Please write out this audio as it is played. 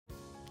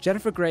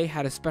Jennifer Grey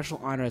had a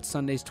special honor at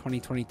Sunday's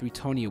 2023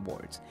 Tony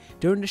Awards.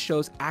 During the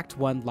show's Act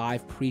 1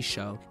 live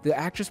pre-show, the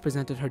actress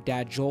presented her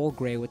dad Joel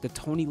Grey with the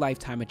Tony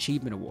Lifetime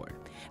Achievement Award.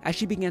 As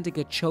she began to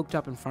get choked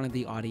up in front of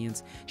the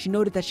audience, she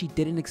noted that she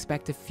didn't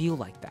expect to feel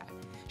like that.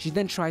 She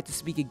then tried to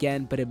speak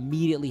again, but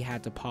immediately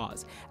had to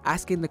pause,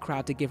 asking the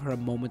crowd to give her a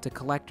moment to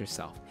collect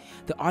herself.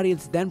 The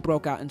audience then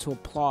broke out into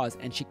applause,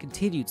 and she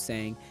continued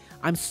saying,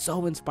 "I'm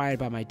so inspired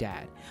by my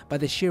dad, by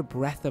the sheer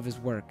breadth of his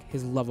work,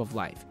 his love of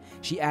life."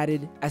 She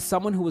added, "As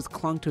someone who has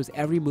clung to his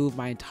every move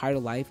my entire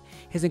life,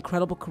 his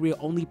incredible career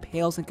only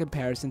pales in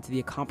comparison to the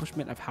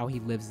accomplishment of how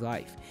he lives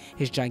life,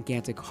 his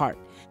gigantic heart.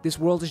 This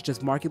world is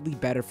just markedly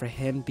better for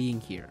him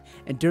being here."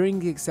 And during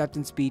the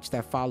acceptance speech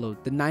that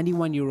followed, the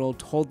 91-year-old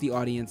told the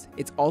audience,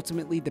 "It's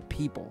ultimately the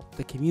people,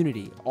 the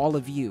community, all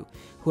of you,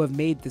 who have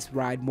made this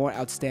ride more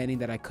outstanding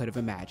than I could have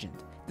imagined."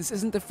 This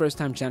isn't the first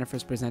time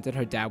Jennifer's presented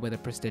her dad with a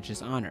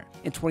prestigious honor.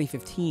 In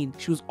 2015,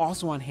 she was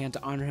also on hand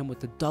to honor him with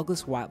the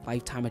Douglas Watt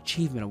Lifetime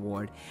Achievement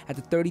Award at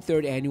the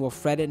 33rd Annual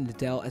Fred and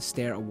Adele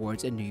Astaire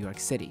Awards in New York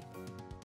City.